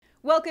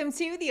Welcome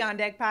to the On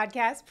Deck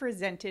podcast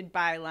presented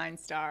by Line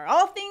Star.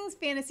 All things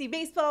fantasy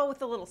baseball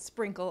with a little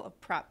sprinkle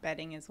of prop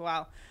betting as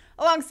well.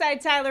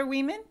 Alongside Tyler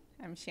Weeman,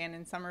 I'm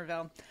Shannon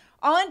Somerville.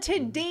 On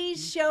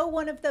today's show,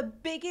 one of the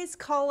biggest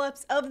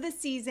call-ups of the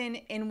season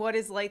in what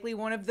is likely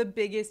one of the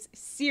biggest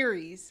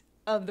series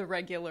of the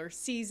regular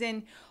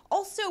season.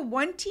 Also,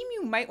 one team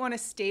you might want to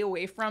stay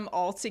away from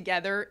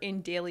altogether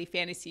in daily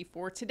fantasy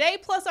for today,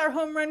 plus our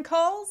home run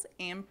calls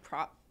and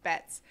prop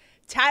bets.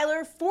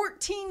 Tyler,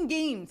 14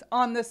 games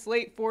on the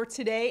slate for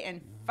today and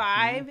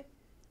 5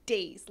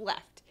 days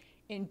left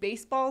in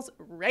baseball's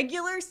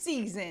regular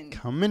season.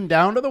 Coming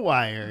down to the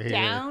wire here.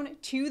 Down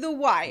to the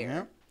wire.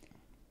 Yep.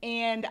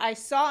 And I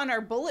saw on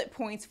our bullet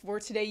points for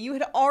today, you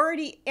had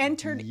already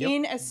entered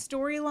in a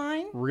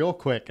storyline. Real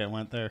quick, I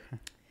went there.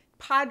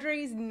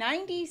 Padres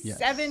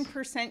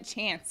 97%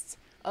 chance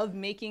of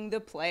making the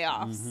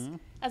playoffs.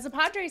 As a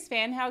Padres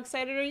fan, how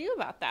excited are you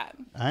about that?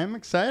 I'm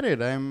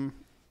excited.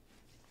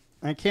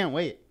 I can't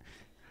wait.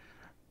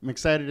 I'm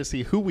excited to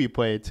see who we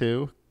play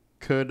to.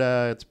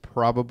 It's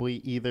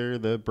probably either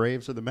the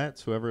Braves or the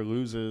Mets, whoever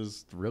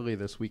loses really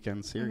this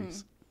weekend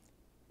series.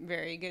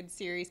 Very good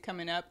series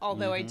coming up.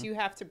 Although I do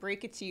have to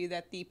break it to you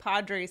that the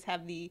Padres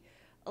have the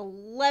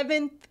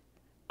 11th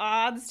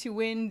odds to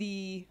win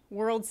the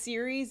World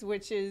Series,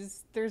 which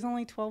is there's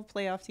only 12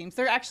 playoff teams.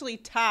 They're actually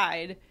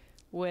tied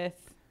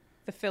with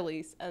the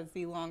Phillies as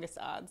the longest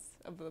odds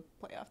of the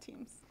playoff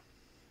teams.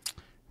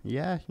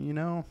 Yeah,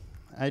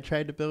 I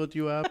tried to build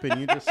you up, and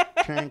you just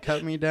try and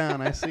cut me down.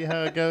 I see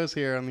how it goes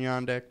here on the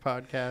On Deck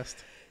podcast.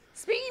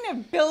 Speaking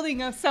of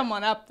building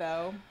someone up,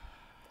 though,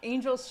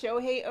 Angels'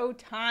 Shohei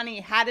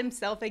Ohtani had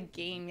himself a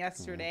game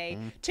yesterday.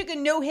 Took a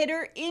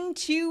no-hitter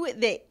into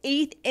the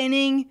 8th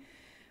inning.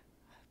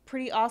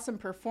 Pretty awesome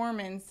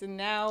performance. And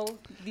now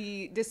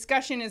the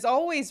discussion is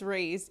always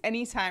raised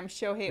anytime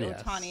Shohei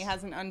Ohtani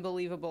has an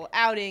unbelievable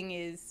outing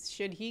is,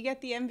 should he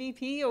get the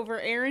MVP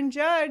over Aaron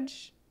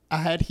Judge?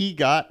 Had he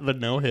got the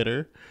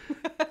no-hitter,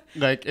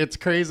 it's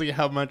crazy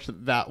how much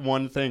that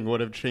one thing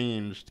would have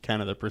changed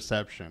kind of the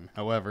perception.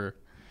 However,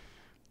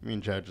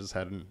 Judge has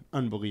had an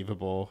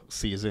unbelievable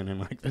season,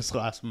 and this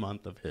last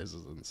month of his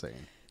is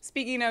insane.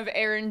 Speaking of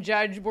Aaron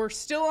Judge, we're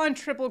still on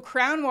Triple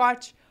Crown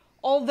watch,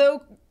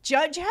 although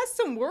Judge has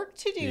some work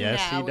to do now.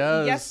 Yes, he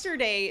does.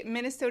 Yesterday,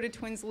 Minnesota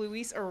Twins'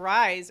 Luis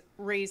Arraez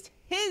raised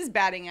his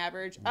batting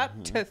average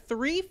up to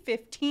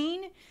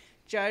 .315.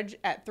 Judge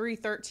at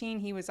 .313.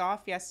 He was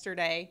off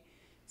yesterday.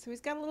 So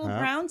he's got a little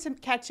ground to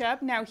catch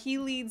up. Now he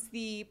leads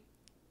the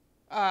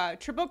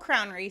Triple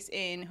Crown race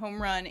in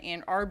home run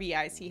and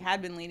RBIs. He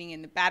had been leading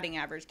in the batting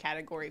average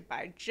category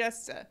by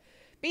just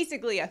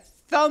basically a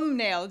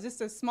thumbnail, just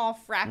a small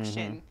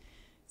fraction.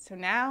 So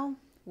now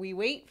we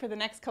wait for the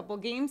next couple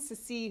games to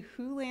see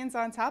who lands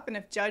on top and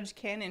if Judge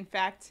can, in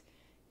fact,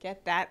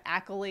 get that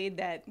accolade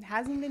that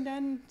hasn't been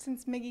done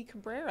since Miggy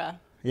Cabrera.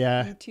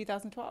 Yeah. In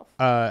 2012.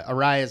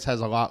 Arraez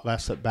has a lot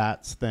less at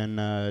bats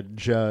than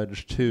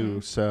Judge, too.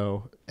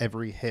 So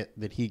every hit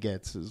that he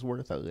gets is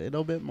worth a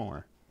little bit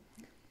more.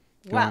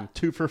 Going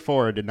 2 for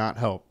 4 did not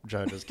help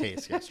Judge's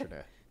case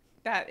yesterday.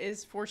 That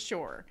is for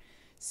sure.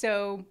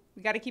 So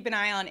we got to keep an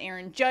eye on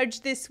Aaron Judge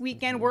this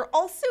weekend. We're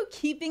also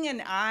keeping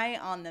an eye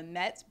on the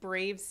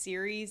Mets-Braves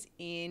series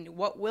in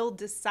what will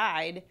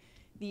decide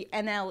the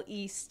NL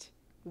East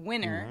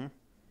winner.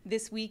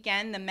 This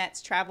weekend, the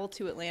Mets travel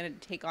to Atlanta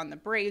to take on the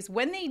Braves.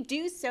 When they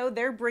do so,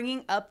 they're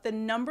bringing up the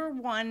number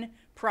 1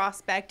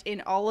 prospect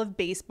in all of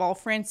baseball.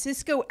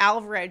 Francisco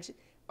Alvarez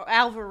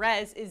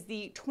is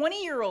the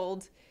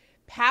 20-year-old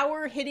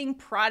power-hitting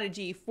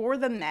prodigy for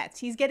the Mets.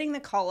 He's getting the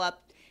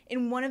call-up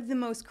in one of the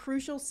most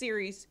crucial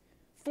series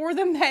for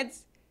the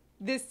Mets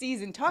this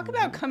season. Talk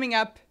about coming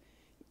up,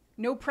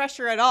 no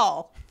pressure at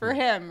all for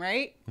him,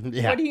 right?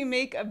 Yeah. What do you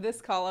make of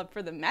this call-up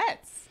for the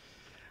Mets?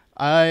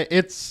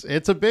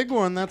 It's a big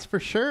one, that's for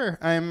sure.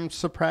 I'm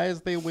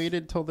surprised they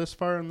waited till this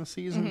far in the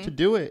season to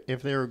do it,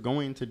 if they were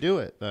going to do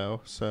it,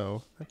 though.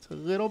 So that's a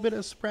little bit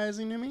of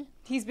surprising to me.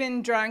 He's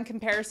been drawing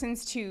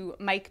comparisons to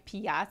Mike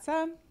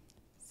Piazza.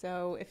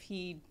 So if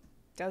he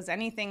does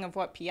anything of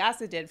what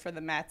Piazza did for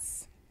the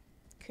Mets,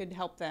 could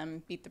help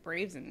them beat the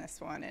Braves in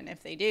this one. And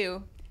if they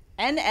do,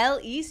 NL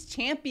East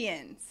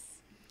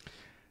champions.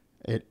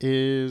 It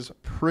is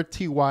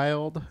pretty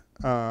wild.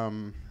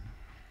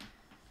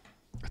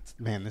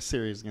 This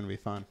series is going to be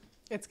fun.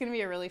 It's going to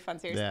be a really fun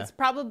series. Yeah. It's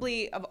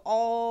probably, of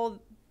all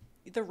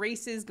the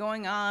races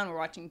going on, we're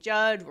watching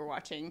Judge, we're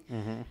watching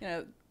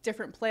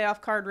different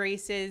playoff card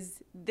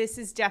races. This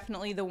is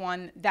definitely the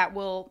one that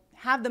will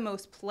have the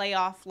most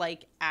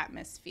playoff-like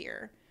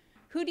atmosphere.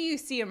 Who do you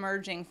see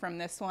emerging from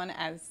this one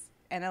as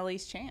NL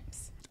East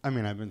champs? I've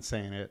been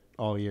saying it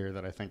all year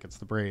that I think it's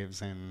the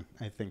Braves, and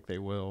I think they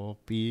will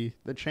be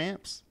the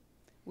champs.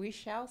 We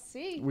shall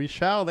see. We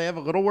shall. They have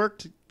a little work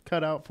to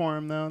cut out for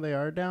them, though. They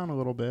are down a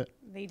little bit.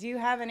 They do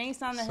have an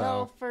ace on the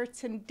hill for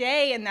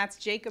today, and that's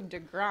Jacob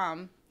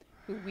deGrom,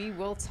 who we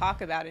will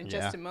talk about in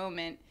just a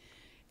moment.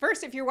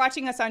 First, if you're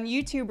watching us on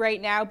YouTube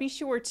right now, be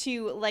sure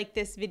to like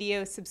this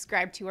video,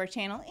 subscribe to our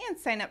channel, and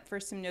sign up for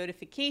some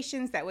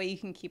notifications. That way you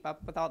can keep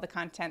up with all the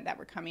content that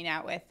we're coming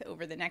out with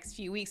over the next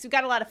few weeks. We've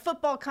got a lot of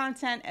football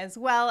content as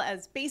well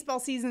as baseball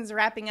season's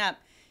wrapping up.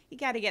 You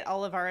got to get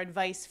all of our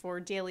advice for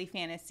daily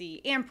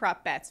fantasy and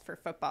prop bets for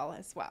football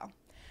as well.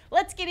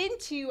 Let's get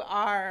into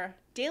our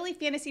daily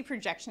fantasy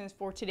projections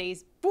for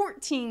today's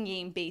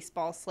 14-game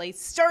baseball slate,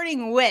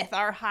 starting with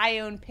our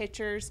high-owned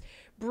pitchers.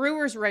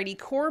 Brewers righty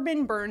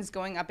Corbin Burnes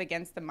going up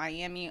against the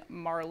Miami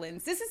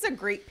Marlins. This is a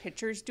great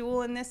pitchers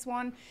duel in this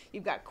one.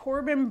 You've got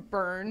Corbin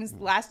Burnes,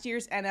 last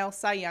year's NL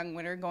Cy Young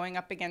winner, going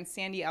up against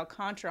Sandy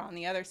Alcantara on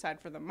the other side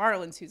for the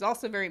Marlins, who's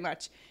also very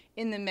much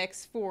in the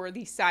mix for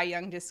the Cy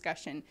Young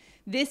discussion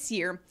this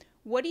year.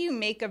 What do you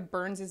make of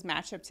Burnes'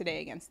 matchup today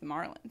against the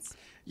Marlins?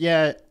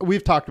 Yeah,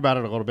 we've talked about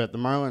it a little bit. The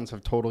Marlins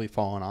have totally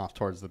fallen off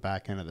towards the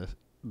back end of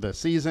the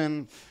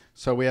season.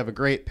 So we have a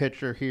great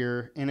pitcher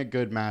here in a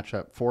good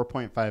matchup.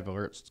 4.5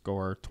 alert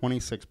score,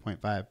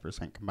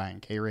 26.5%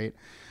 combined K rate.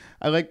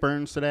 I like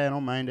Burnes today. I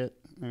don't mind it.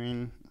 I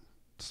mean,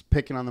 just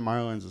picking on the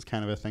Marlins is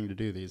kind of a thing to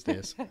do these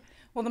days.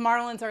 Well, the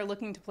Marlins are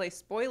looking to play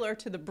spoiler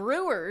to the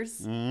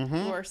Brewers,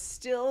 who are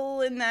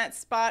still in that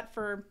spot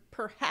for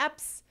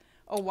perhaps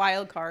a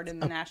wild card in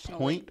the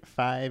National League.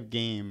 0.5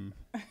 game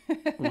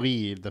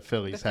lead the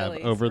Phillies have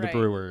over the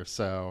Brewers.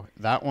 So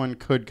that one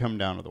could come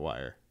down to the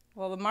wire.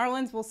 Well, the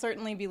Marlins will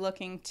certainly be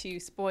looking to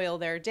spoil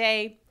their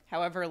day.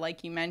 However,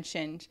 like you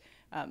mentioned,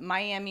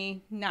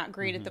 Miami, not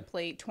great at the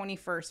plate,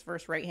 21st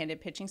versus right-handed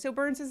pitching. So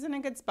Burnes is in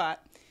a good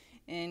spot.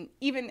 And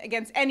even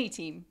against any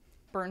team,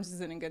 Burnes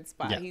is in a good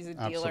spot. Yeah, he's a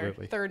dealer,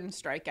 absolutely. third in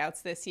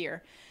strikeouts this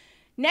year.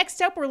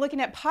 Next up, we're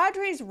looking at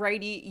Padres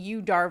righty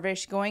Yu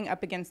Darvish going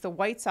up against the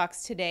White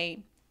Sox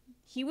today.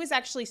 He was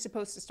actually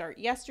supposed to start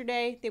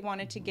yesterday. They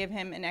wanted to give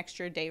him an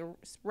extra day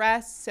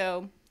rest,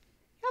 so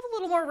have a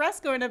little more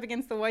rest going up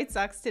against the White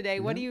Sox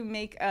today. What do you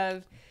make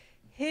of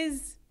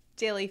his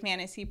daily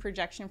fantasy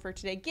projection for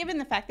today, given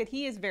the fact that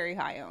he is very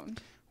high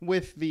owned?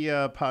 With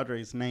the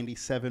Padres'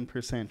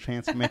 97%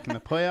 chance of making the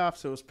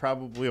playoffs, it was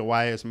probably a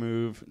wise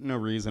move. No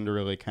reason to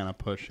really kind of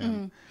push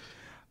him.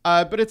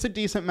 But it's a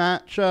decent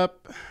matchup.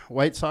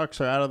 White Sox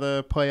are out of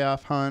the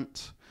playoff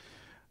hunt.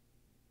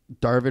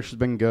 Darvish has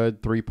been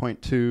good,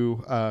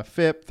 3.2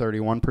 FIP,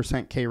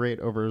 31% K rate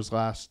over his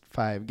last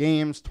 5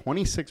 games,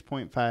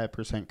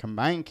 26.5%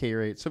 combined K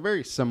rate, so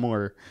very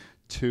similar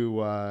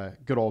to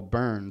good old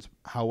Burnes.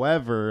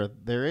 However,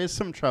 there is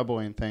some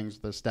troubling things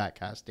with the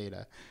StatCast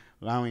data,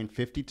 allowing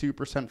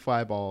 52%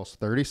 fly balls,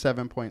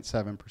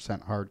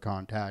 37.7% hard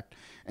contact,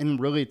 and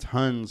really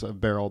tons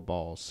of barreled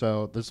balls.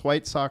 So this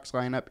White Sox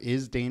lineup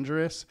is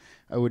dangerous.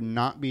 I would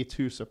not be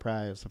too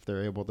surprised if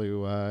they're able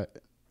to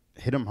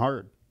hit him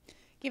hard.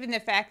 Given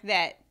the fact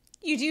that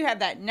you do have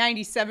that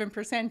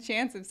 97%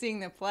 chance of seeing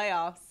the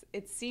playoffs,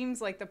 it seems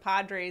like the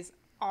Padres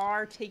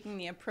are taking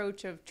the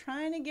approach of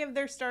trying to give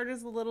their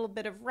starters a little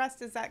bit of rest.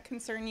 Does that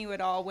concern you at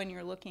all when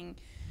you're looking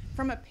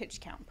from a pitch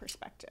count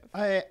perspective?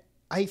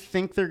 I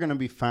think they're going to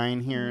be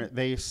fine here.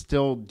 They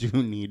still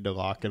do need to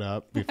lock it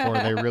up before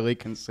they really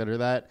consider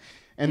that.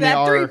 And that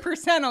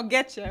 3% will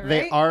get you, right?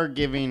 They are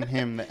giving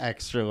him the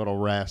extra little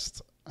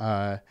rest.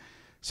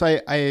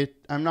 So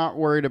I'm not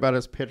worried about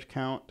his pitch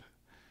count.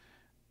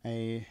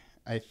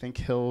 I think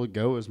he'll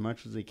go as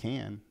much as he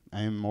can.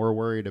 I am more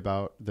worried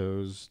about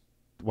those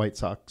White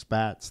Sox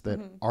bats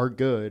that are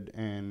good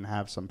and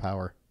have some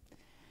power.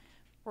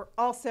 We're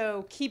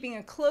also keeping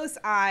a close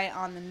eye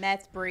on the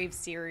Mets-Braves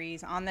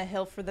series. On the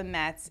hill for the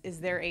Mets is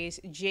their ace,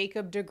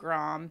 Jacob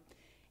deGrom.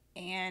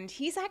 And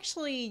he's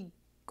actually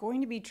going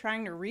to be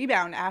trying to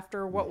rebound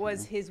after what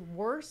was his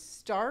worst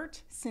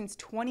start since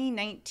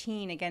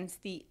 2019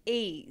 against the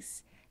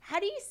A's.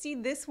 How do you see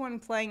this one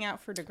playing out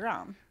for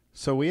deGrom?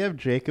 So we have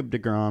Jacob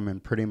deGrom in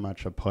pretty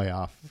much a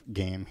playoff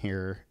game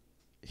here.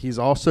 He's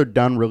also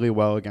done really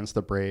well against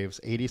the Braves.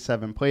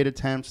 87 plate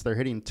attempts. They're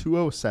hitting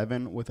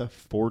 207 with a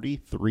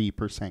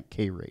 43%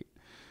 K rate.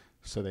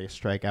 So they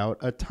strike out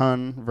a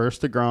ton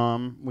versus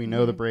deGrom. We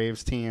know the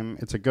Braves team.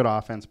 It's a good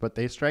offense, but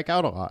they strike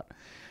out a lot.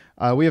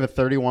 We have a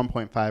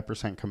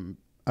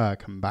 31.5%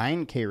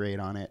 combined K rate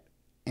on it.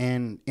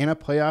 And in a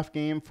playoff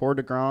game for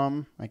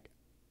deGrom,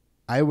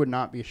 I would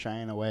not be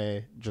shying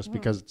away just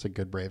because it's a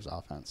good Braves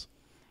offense.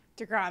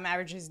 deGrom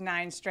averages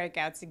 9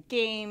 strikeouts a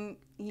game.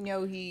 You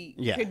know, he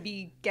could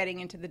be getting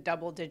into the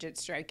double-digit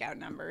strikeout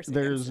numbers.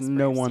 There's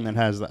no one that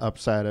has the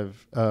upside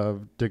of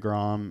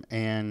deGrom,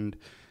 and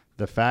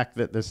the fact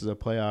that this is a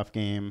playoff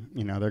game,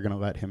 you know, they're going to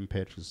let him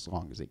pitch as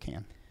long as he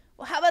can.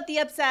 Well, how about the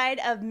upside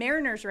of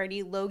Mariners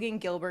righty Logan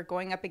Gilbert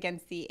going up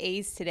against the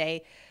A's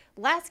today?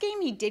 Last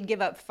game, he did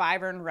give up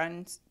 5 earned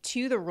runs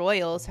to the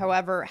Royals.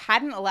 However,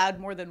 hadn't allowed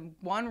more than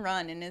 1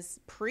 run in his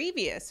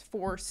previous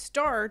 4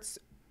 starts.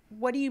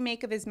 What do you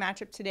make of his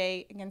matchup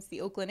today against the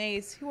Oakland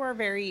A's, who are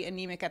very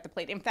anemic at the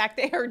plate? In fact,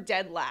 they are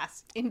dead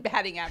last in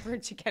batting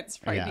average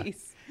against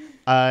righties.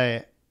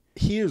 Yeah.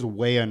 He is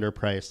way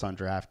underpriced on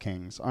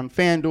DraftKings. On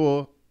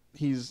FanDuel,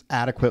 he's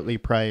adequately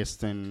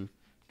priced, and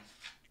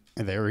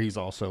there he's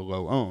also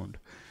low owned.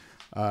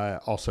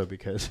 Also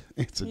because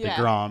it's a Yeah.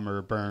 DeGrom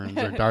or Burns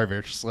or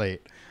Darvish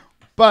slate.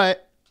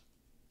 But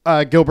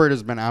Gilbert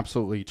has been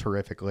absolutely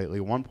terrific lately.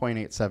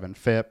 1.87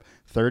 FIP,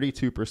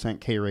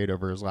 32% K rate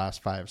over his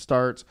last 5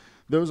 starts.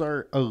 Those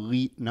are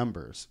elite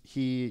numbers.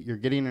 You're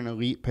getting an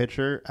elite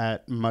pitcher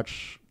at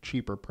much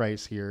cheaper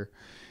price here.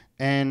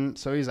 And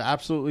so he's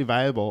absolutely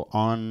viable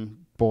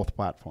on both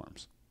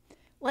platforms.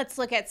 Let's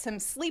look at some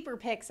sleeper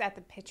picks at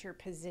the pitcher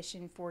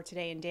position for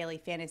today in Daily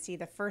Fantasy.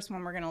 The first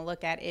one we're going to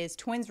look at is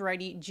Twins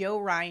righty Joe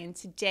Ryan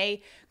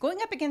today going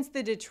up against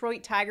the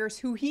Detroit Tigers,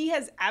 who he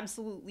has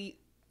absolutely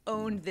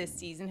owned this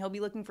season. He'll be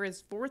looking for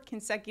his 4th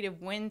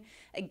consecutive win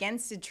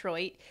against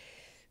Detroit.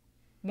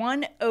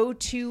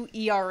 1.02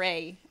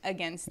 ERA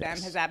against them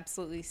has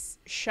absolutely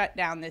shut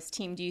down this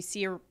team. Do you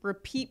see a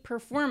repeat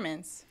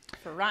performance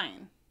for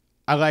Ryan?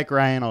 I like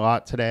Ryan a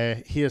lot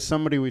today. He is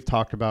somebody we've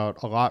talked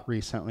about a lot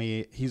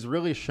recently. He's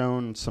really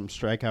shown some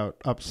strikeout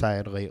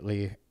upside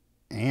lately,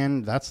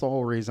 and that's the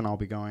whole reason I'll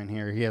be going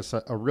here. He has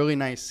a really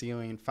nice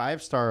ceiling,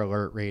 5-star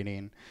alert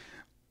rating,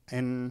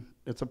 and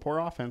it's a poor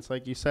offense,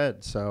 like you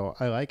said, so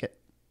I like it.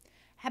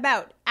 How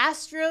about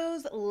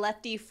Astros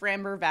lefty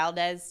Framber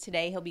Valdez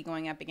today? He'll be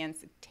going up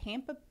against the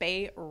Tampa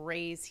Bay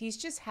Rays. He's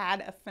just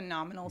had a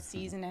phenomenal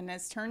season and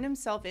has turned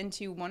himself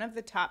into one of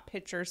the top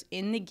pitchers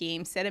in the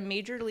game. Set a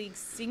Major League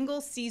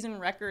single season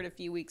record a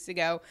few weeks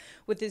ago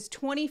with his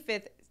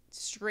 25th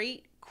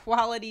straight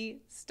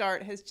quality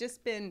start. Has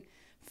just been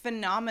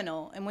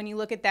phenomenal. And when you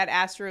look at that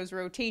Astros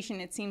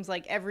rotation, it seems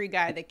like every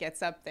guy that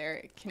gets up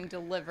there can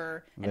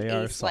deliver an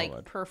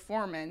ace-like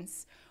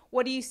performance.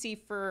 What do you see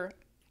for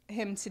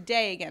him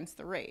today against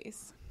the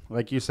Rays?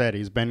 Like you said,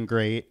 he's been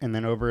great. And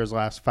then over his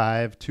last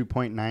 5,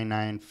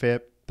 2.99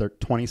 FIP, they're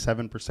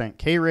 27%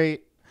 K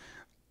rate.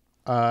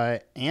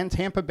 And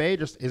Tampa Bay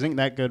just isn't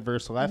that good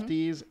versus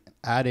lefties.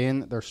 Add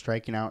in, they're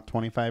striking out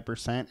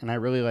 25%. And I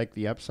really like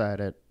the upside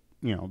at,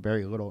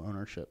 very little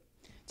ownership.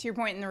 To your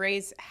point, and the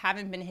Rays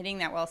haven't been hitting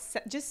that well,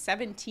 just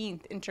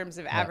 17th in terms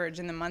of average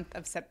in the month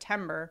of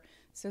September.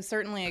 So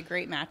certainly a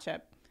great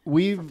matchup.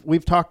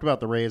 We've talked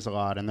about the Rays a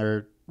lot, and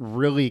they're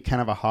really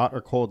kind of a hot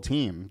or cold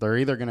team. They're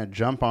either going to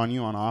jump on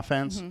you on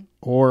offense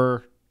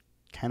or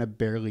kind of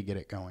barely get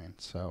it going.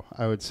 So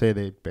I would say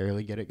they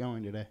barely get it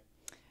going today.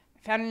 I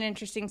found an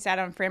interesting stat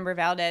on Framber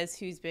Valdez,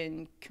 who's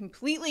been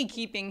completely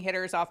keeping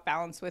hitters off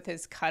balance with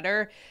his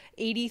cutter,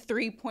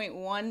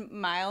 83.1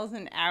 miles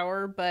an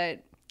hour,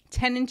 but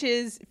 10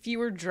 inches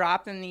fewer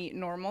drop than the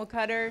normal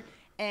cutter.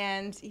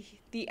 And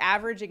the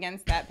average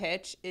against that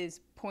pitch is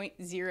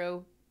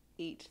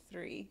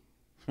 .083.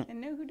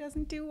 And know who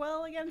doesn't do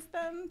well against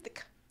them?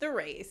 The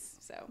Rays.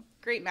 So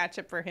great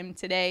matchup for him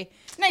today.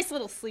 Nice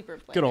little sleeper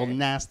player. Good old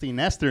nasty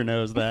Nestor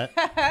knows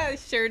that.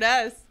 Sure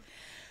does.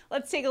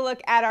 Let's take a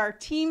look at our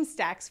team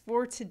stacks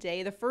for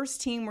today. The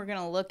first team we're going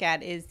to look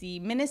at is the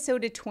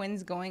Minnesota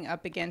Twins going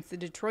up against the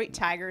Detroit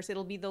Tigers.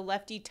 It'll be the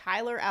lefty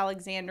Tyler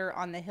Alexander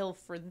on the hill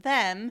for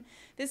them.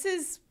 This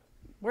is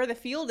where the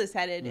field is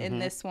headed in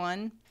this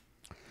one.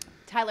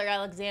 Tyler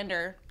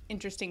Alexander,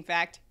 interesting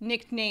fact,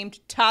 nicknamed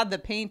Todd the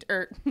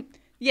Painter.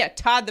 Yeah,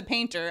 Todd the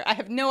Painter. I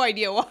have no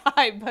idea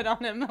why, but on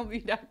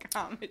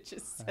MLB.com it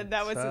just said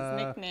that was his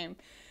nickname.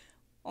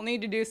 I'll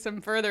need to do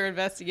some further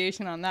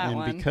investigation on that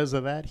one. And because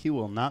of that, he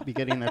will not be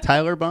getting the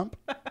Tyler bump.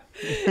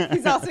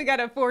 He's also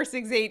got a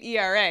 4.68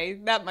 ERA.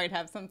 That might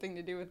have something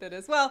to do with it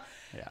as well.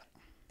 Yeah.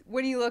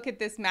 When you look at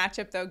this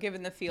matchup, though,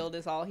 given the field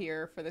is all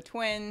here for the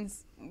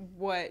Twins,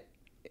 what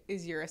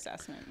is your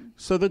assessment?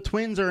 So the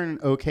Twins are in an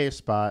okay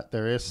spot.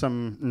 There is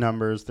some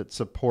numbers that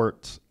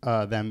support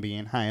them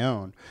being high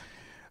owned.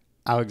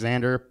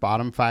 Alexander,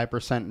 bottom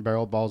 5% in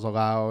barreled balls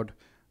allowed.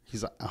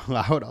 He's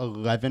allowed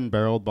 11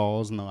 barreled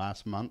balls in the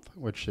last month,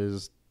 which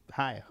is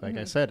high. Like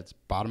I said, it's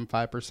bottom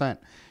 5%.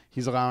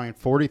 He's allowing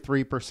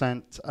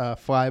 43%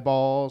 fly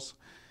balls.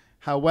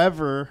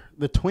 However,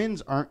 the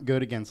Twins aren't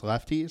good against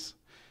lefties,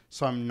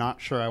 so I'm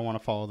not sure I want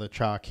to follow the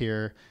chalk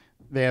here.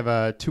 They have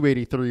a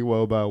 283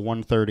 WOBA,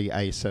 130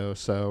 ISO,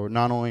 so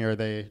not only are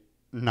they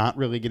not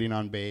really getting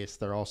on base,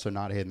 they're also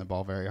not hitting the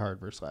ball very hard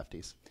versus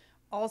lefties.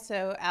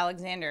 Also,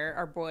 Alexander,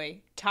 our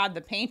boy Todd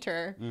the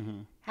Painter,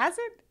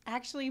 hasn't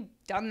actually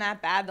done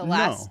that bad the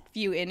last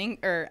few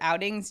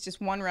outings.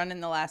 Just 1 run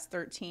in the last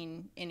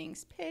 13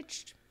 innings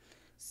pitched.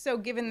 So,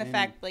 given the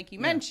fact, like you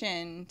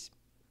mentioned,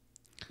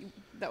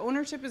 the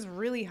ownership is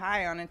really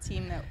high on a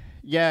team that.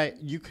 Yeah,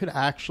 you could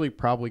actually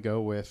probably go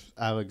with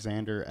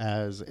Alexander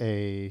as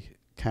a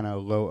kind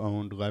of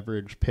low-owned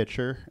leverage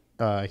pitcher.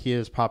 He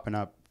is popping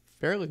up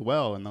fairly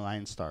well in the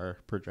Line Star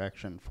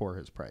projection for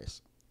his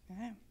price.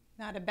 Okay.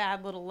 Not a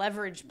bad little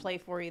leverage play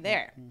for you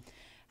there.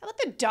 How about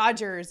the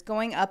Dodgers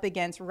going up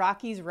against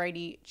Rockies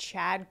righty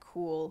Chad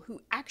Kuhl, who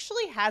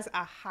actually has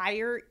a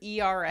higher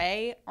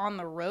ERA on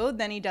the road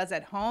than he does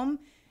at home?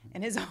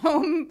 And his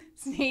home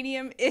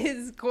stadium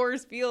is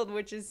Coors Field,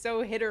 which is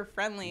so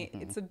hitter-friendly.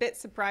 It's a bit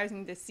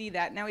surprising to see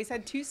that. Now, he's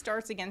had 2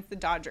 starts against the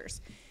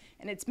Dodgers,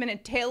 and it's been a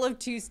tale of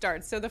 2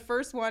 starts. So the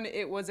first one,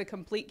 it was a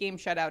complete game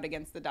shutout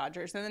against the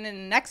Dodgers. And then in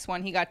the next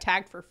one, he got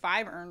tagged for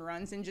 5 earned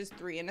runs and just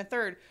 3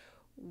 1/3.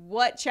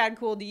 What Chad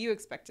Kuhl do you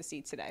expect to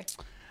see today?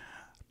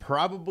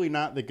 Probably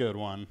not the good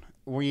one.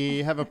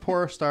 We have a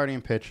poor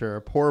starting pitcher,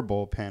 a poor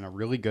bullpen, a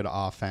really good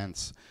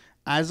offense.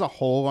 As a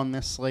whole on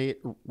this slate,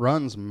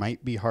 runs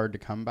might be hard to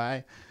come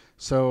by.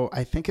 So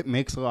I think it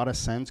makes a lot of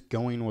sense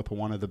going with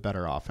one of the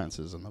better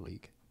offenses in the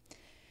league.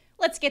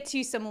 Let's get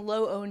to some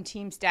low-owned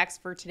team stacks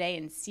for today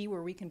and see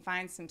where we can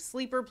find some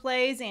sleeper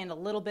plays and a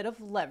little bit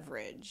of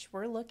leverage.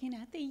 We're looking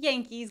at the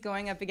Yankees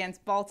going up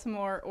against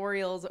Baltimore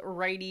Orioles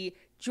righty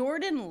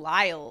Jordan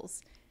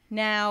Lyles.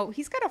 Now,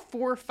 he's got a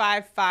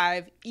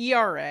 4.55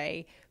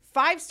 ERA,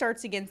 5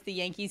 starts against the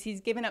Yankees.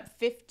 He's given up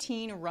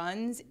 15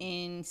 runs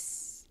and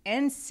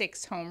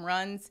 6 home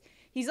runs.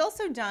 He's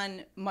also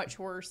done much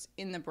worse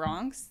in the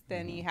Bronx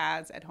than he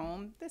has at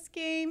home. This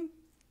game,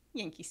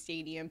 Yankee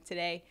Stadium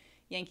today.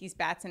 Yankees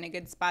bats in a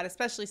good spot,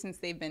 especially since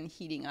they've been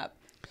heating up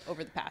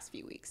over the past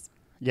few weeks.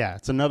 Yeah,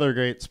 it's another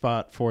great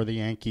spot for the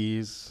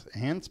Yankees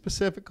and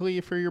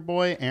specifically for your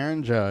boy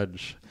Aaron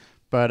Judge.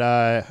 But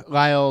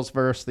Lyles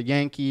versus the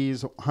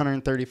Yankees,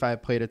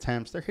 135 plate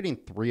attempts. They're hitting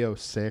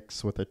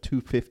 306 with a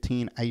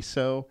 215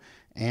 ISO.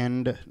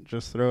 And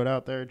just throw it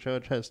out there,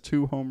 Judge has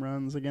 2 home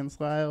runs against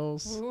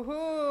Lyles.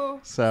 Woohoo!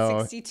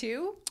 So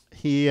 62?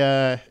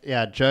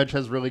 Judge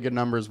has really good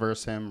numbers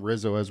versus him.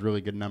 Rizzo has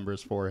really good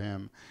numbers for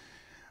him.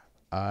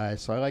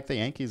 So I like the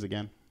Yankees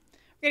again.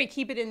 We're going to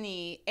keep it in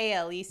the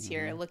AL East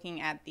here,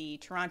 looking at the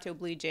Toronto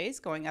Blue Jays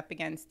going up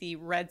against the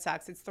Red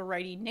Sox. It's the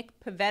righty Nick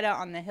Pivetta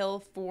on the hill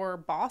for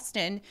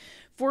Boston.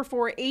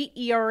 4.48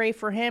 ERA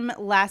for him.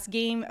 Last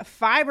game,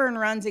 5 earned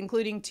runs,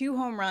 including 2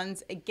 home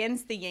runs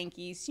against the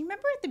Yankees. You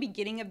remember at the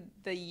beginning of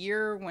the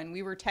year when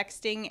we were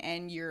texting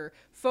and your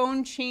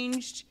phone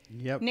changed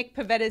Nick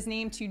Pivetta's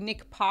name to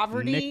Nick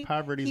Poverty? Nick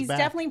Poverty's He's back.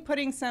 definitely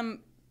putting some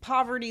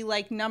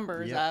poverty-like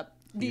numbers up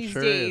these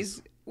days.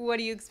 Is. What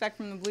do you expect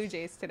from the Blue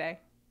Jays today?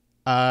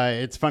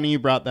 It's funny you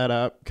brought that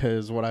up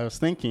because what I was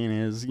thinking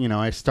is,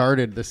 I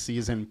started the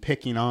season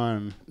picking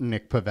on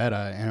Nick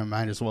Pivetta and I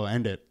might as well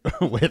end it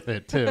with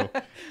it too.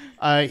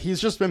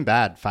 He's just been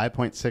bad.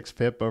 5.6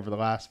 FIP over the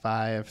last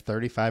 5,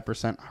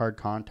 35% hard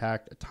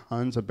contact,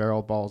 tons of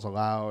barrel balls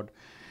allowed.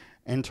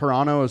 And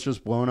Toronto has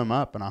just blown him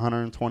up in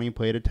 120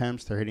 plate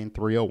attempts. They're hitting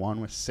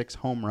 301 with 6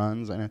 home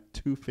runs and a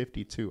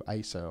 252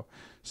 ISO.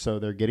 So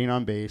they're getting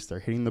on base. They're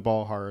hitting the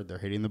ball hard. They're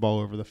hitting the ball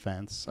over the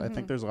fence. I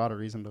think there's a lot of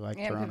reason to like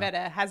Toronto.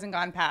 Pivetta hasn't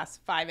gone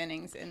past 5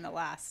 innings in the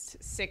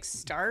last 6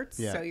 starts.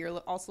 Yeah. So you're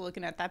also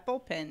looking at that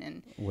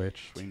bullpen.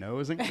 Which we know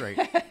isn't great.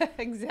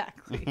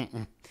 Exactly.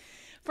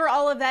 For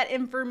all of that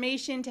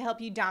information to help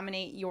you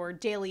dominate your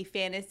daily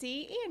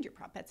fantasy and your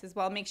prop bets as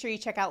well, make sure you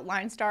check out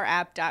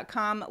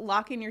linestarapp.com.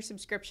 Lock in your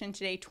subscription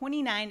today,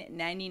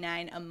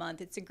 $29.99 a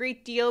month. It's a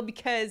great deal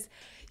because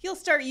you'll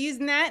start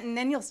using that and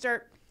then you'll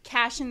start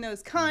cashing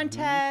those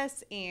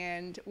contests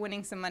and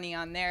winning some money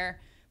on there.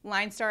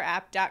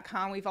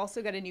 linestarapp.com. We've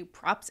also got a new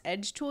Props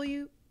Edge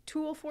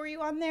tool for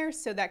you on there,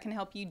 so that can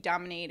help you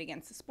dominate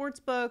against the sports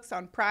books,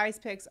 on Prize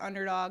Picks,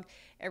 Underdog,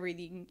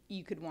 everything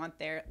you could want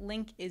there.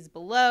 Link is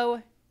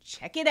below.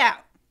 Check it out.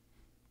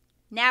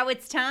 Now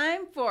it's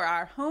time for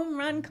our home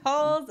run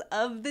calls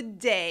of the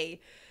day.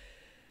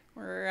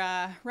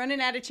 We're running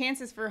out of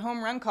chances for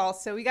home run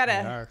calls, so we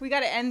gotta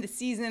end the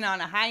season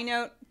on a high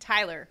note.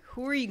 Tyler,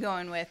 who are you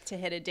going with to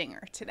hit a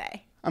dinger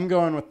today? I'm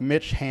going with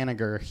Mitch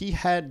Haniger. He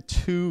had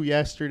 2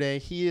 yesterday.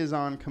 He is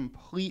on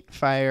complete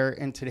fire,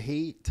 and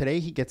today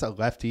he gets a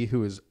lefty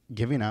who is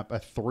giving up a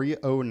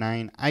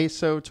 309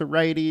 ISO to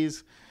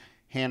righties.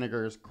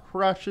 Haniger's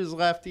crushes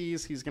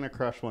lefties. He's going to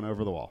crush one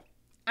over the wall.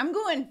 I'm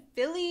going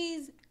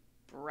Phillies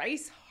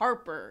Bryce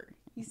Harper.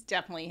 He's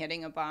definitely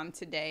hitting a bomb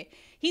today.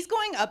 He's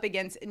going up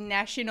against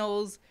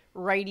Nationals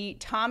righty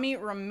Tommy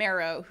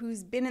Romero,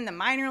 who's been in the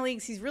minor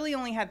leagues. He's really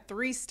only had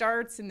 3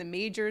 starts in the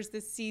majors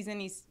this season.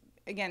 He's,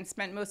 again,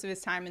 spent most of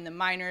his time in the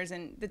minors,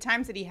 and the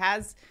times that he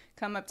has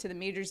come up to the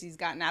majors, he's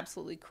gotten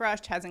absolutely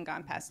crushed, hasn't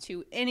gone past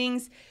 2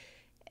 innings.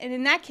 And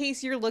in that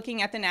case, you're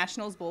looking at the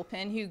Nationals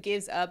bullpen, who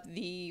gives up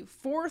the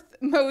 4th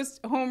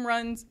most home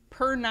runs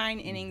per 9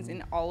 innings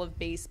in all of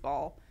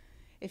baseball.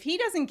 If he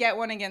doesn't get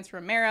one against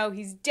Romero,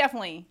 he's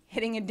definitely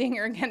hitting a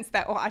dinger against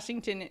that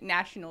Washington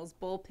Nationals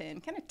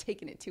bullpen, kind of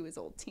taking it to his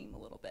old team a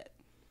little bit.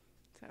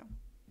 So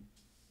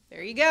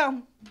there you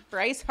go.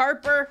 Bryce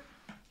Harper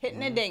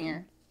hitting a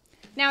dinger.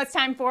 Now it's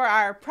time for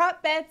our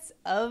prop bets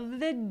of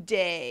the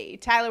day.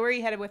 Tyler, where are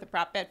you headed with a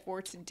prop bet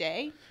for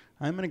today?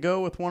 I'm going to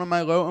go with one of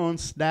my low-owned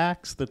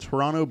stacks, the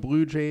Toronto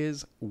Blue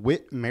Jays,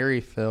 Whit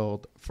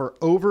Merrifield, for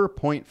over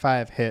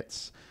 0.5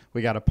 hits.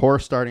 We got a poor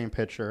starting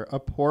pitcher, a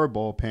poor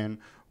bullpen.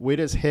 Whit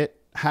has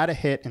had a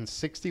hit in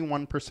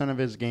 61% of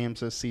his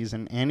games this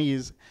season, and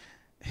he's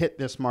hit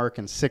this mark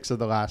in 6 of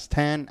the last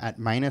 10 at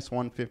minus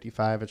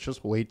 155. It's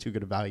just way too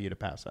good a value to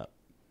pass up.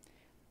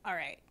 All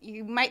right.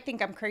 You might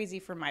think I'm crazy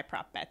for my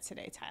prop bet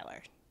today,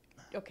 Tyler.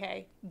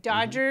 Okay.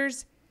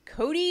 Dodgers,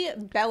 Cody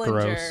Bellinger.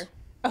 Gross.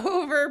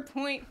 Over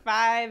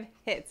 0.5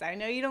 hits. I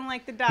know you don't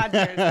like the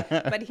Dodgers,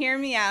 but hear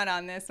me out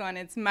on this one.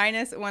 It's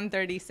minus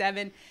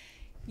 137.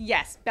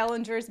 Yes,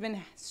 Bellinger's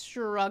been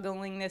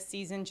struggling this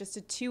season. Just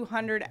a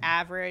 200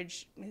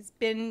 average. Has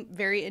been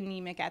very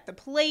anemic at the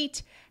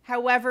plate.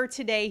 However,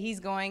 today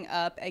he's going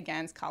up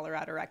against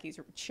Colorado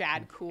Rockies'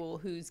 Chad Kuhl,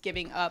 who's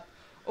giving up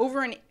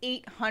over an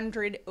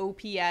 800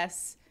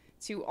 OPS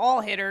to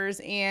all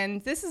hitters.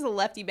 And this is a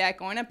lefty bat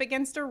going up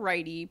against a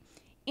righty.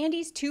 And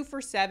he's 2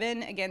 for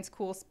 7 against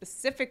Kuhl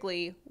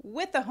specifically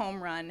with a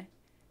home run.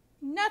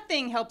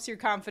 Nothing helps your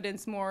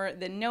confidence more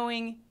than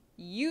knowing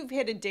you've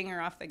hit a dinger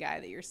off the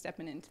guy that you're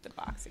stepping into the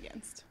box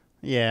against.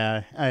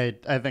 Yeah,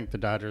 I think the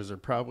Dodgers are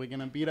probably going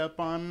to beat up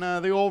on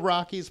the old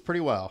Rockies pretty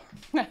well.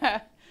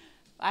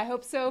 I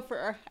hope so.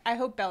 I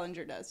hope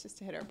Bellinger does, just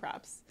to hit our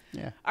props.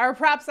 Yeah. Our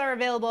props are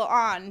available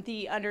on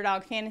the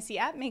Underdog Fantasy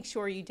app. Make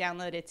sure you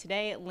download it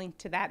today. A link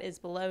to that is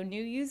below.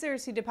 New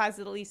users who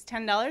deposit at least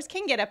 $10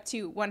 can get up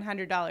to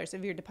 $100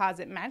 of your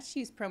deposit matched.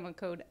 Use promo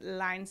code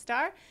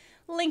LINESTAR.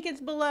 Link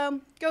is below.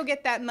 Go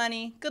get that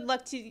money. Good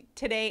luck to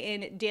today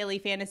in daily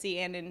fantasy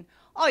and in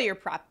all your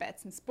prop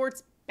bets and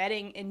sports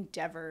betting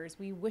endeavors.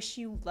 We wish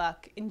you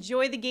luck.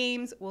 Enjoy the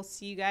games. We'll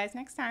see you guys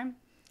next time.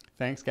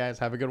 Thanks, guys.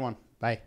 Have a good one. Bye.